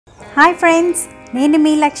Hi friends, నేను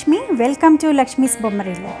మీ Lakshmi. Welcome to Lakshmi's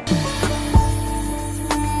Bommarillu.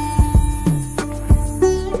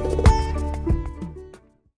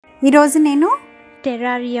 ఈరోజు నేను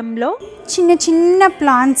టెరారియంలో చిన్న చిన్న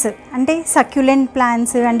ప్లాంట్స్ అంటే సక్యులెంట్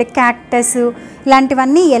ప్లాంట్స్ అండ్ క్యాక్టస్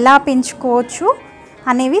ఇలాంటివన్నీ ఎలా పెంచుకోవచ్చు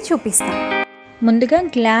అనేవి చూపిస్తాను. ముందుగా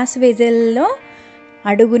గ్లాస్ వెజల్లో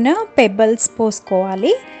అడుగున పెబల్స్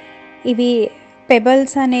పోసుకోవాలి. ఇవి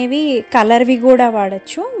పెబల్స్ అనేవి కలర్వి కూడా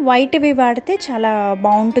వాడచ్చు, వైట్వి వాడితే చాలా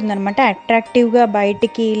బాగుంటుందన్నమాట. అట్రాక్టివ్గా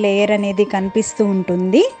బయటికి లేయర్ అనేది కనిపిస్తూ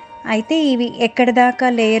ఉంటుంది. అయితే ఇవి ఎక్కడి దాకా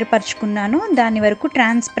లేయర్ పరుచుకున్నాను, దాని వరకు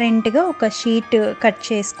ట్రాన్స్పరెంట్గా ఒక షీట్ కట్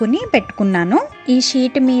చేసుకుని పెట్టుకున్నాను. ఈ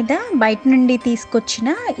షీట్ మీద బయట నుండి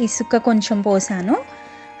తీసుకొచ్చిన ఇసుక కొంచెం పోసాను.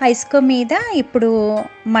 ఆ ఇసుక మీద ఇప్పుడు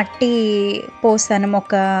మట్టి పోసాను.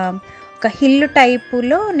 ఒక హిల్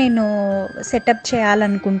టైపులో నేను సెటప్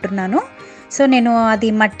చేయాలనుకుంటున్నాను. సో నేను అది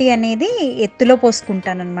మట్టి అనేది ఎత్తులో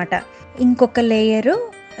పోసుకుంటాను అనమాట. ఇంకొక లేయరు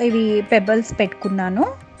ఇవి పెబల్స్ పెట్టుకున్నాను.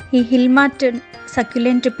 ఈ హిల్ మార్ట్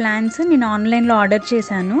సక్యులెంట్ ప్లాంట్స్ నేను ఆన్లైన్లో ఆర్డర్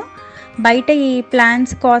చేశాను. బయట ఈ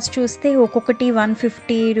ప్లాంట్స్ కాస్ట్ చూస్తే ఒక్కొక్కటి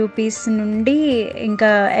 150 రూపీస్ నుండి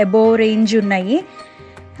ఇంకా అబోవ్ రేంజ్ ఉన్నాయి.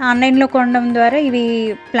 ఆన్లైన్లో కొనడం ద్వారా ఇవి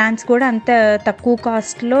ప్లాంట్స్ కూడా అంత తక్కువ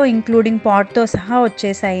కాస్ట్లో ఇంక్లూడింగ్ పాట్తో సహా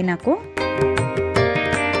వచ్చేసాయి నాకు.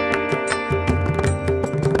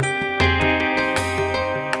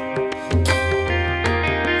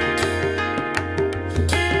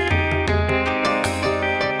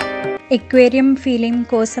 ఎక్వేరియం ఫీలింగ్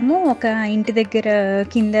కోసము ఒక ఇంటి దగ్గర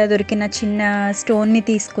కింద దొరికిన చిన్న స్టోన్ని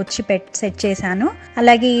తీసుకొచ్చి సెట్ చేశాను.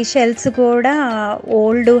 అలాగే ఈ షెల్స్ కూడా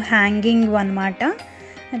ఓల్డ్ హ్యాంగింగ్ అన్నమాట.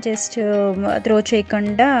 జస్ట్ త్రో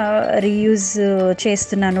చేయకుండా రీయూజ్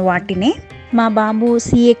చేస్తున్నాను వాటిని. మా బాబు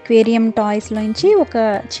సీ ఎక్వేరియం టాయ్స్లోంచి ఒక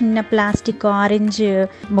చిన్న ప్లాస్టిక్ ఆరెంజ్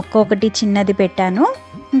మొక్క ఒకటి చిన్నది పెట్టాను.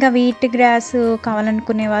 ఇంకా వీట్ గ్రాస్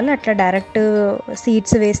కావాలనుకునే వాళ్ళు అట్లా డైరెక్ట్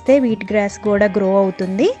సీడ్స్ వేస్తే వీట్ గ్రాస్ కూడా గ్రో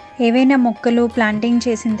అవుతుంది. ఏవైనా మొక్కలు ప్లాంటింగ్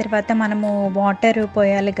చేసిన తర్వాత మనము వాటర్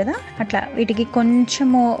పోయాలి కదా, అట్లా వీటికి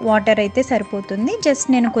కొంచెము వాటర్ అయితే సరిపోతుంది. జస్ట్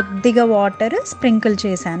నేను కొద్దిగా వాటర్ స్ప్రింకిల్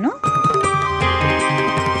చేశాను.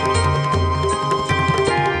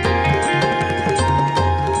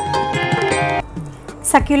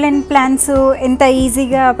 సక్యులెంట్ ప్లాంట్స్ ఎంత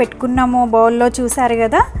ఈజీగా పెట్టుకున్నామో బౌల్లో చూసారు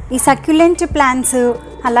కదా. ఈ సక్యులెంట్ ప్లాంట్స్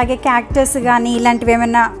అలాగే క్యాక్టస్ కానీ ఇలాంటివి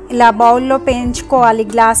ఏమైనా ఇలా బౌల్లో పెంచుకోవాలి,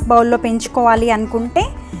 గ్లాస్ బౌల్లో పెంచుకోవాలి అనుకుంటే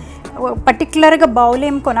పర్టికులర్గా బౌల్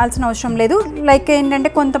ఏం కొనాల్సిన అవసరం లేదు. లైక్ ఏంటంటే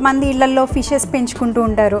కొంతమంది ఇళ్లలో ఫిషెస్ పెంచుకుంటూ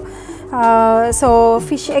ఉంటారు. సో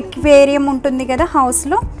ఫిష్ ఎక్వేరియం ఉంటుంది కదా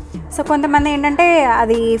హౌస్లో. సో కొంతమంది ఏంటంటే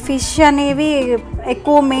అది ఫిష్ అనేవి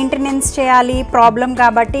ఎక్కువ మెయింటెనెన్స్ చేయాలి ప్రాబ్లం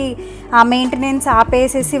కాబట్టి ఆ మెయింటెనెన్స్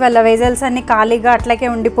ఆపేసేసి వాళ్ళ వెజల్స్ అన్నీ ఖాళీగా అట్లాగే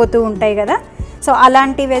ఉండిపోతూ ఉంటాయి కదా. సో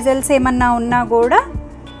అలాంటి వెజల్స్ ఏమన్నా ఉన్నా కూడా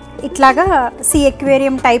ఇట్లాగా సీ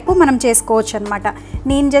ఎక్వేరియం టైపు మనం చేసుకోవచ్చు అనమాట.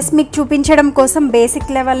 నేను జస్ట్ మీకు చూపించడం కోసం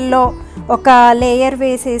బేసిక్ లెవెల్లో ఒక లేయర్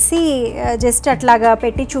వేసేసి జస్ట్ అట్లాగా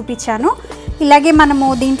పెట్టి చూపించాను. ఇలాగే మనము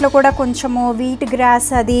దీంట్లో కూడా కొంచెము వీట్ గ్రాస్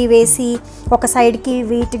అది వేసి ఒక సైడ్కి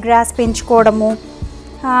వీట్ గ్రాస్ పెంచుకోవడము,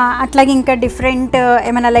 అట్లాగే ఇంకా డిఫరెంట్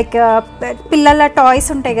ఏమైనా లైక్ పిల్లల టాయ్స్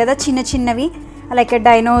ఉంటాయి కదా చిన్న చిన్నవి, లైక్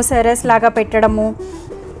డైనోసారస్ లాగా పెట్టడము.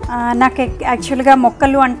 నాకు యాక్చువల్గా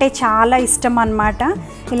మొక్కలు అంటే చాలా ఇష్టం అన్నమాట.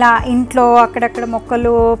 ఇలా ఇంట్లో అక్కడక్కడ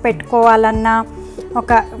మొక్కలు పెట్టుకోవాలన్నా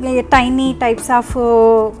ఒక టైనీ టైప్స్ ఆఫ్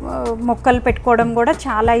మొక్కలు పెట్టుకోవడం కూడా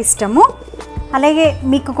చాలా ఇష్టము. అలాగే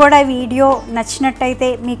మీకు కూడా వీడియో నచ్చినట్టయితే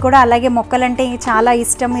మీకు కూడా అలాగే మొక్కలంటే చాలా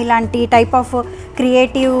ఇష్టం, ఇలాంటి టైప్ ఆఫ్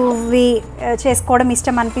క్రియేటివ్వి చేసుకోవడం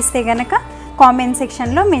ఇష్టం అనిపిస్తే కనుక కామెంట్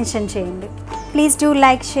సెక్షన్లో మెన్షన్ చేయండి. Please do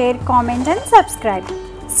like, share, comment and subscribe.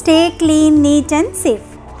 Stay clean, neat and safe.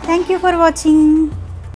 Thank you for watching.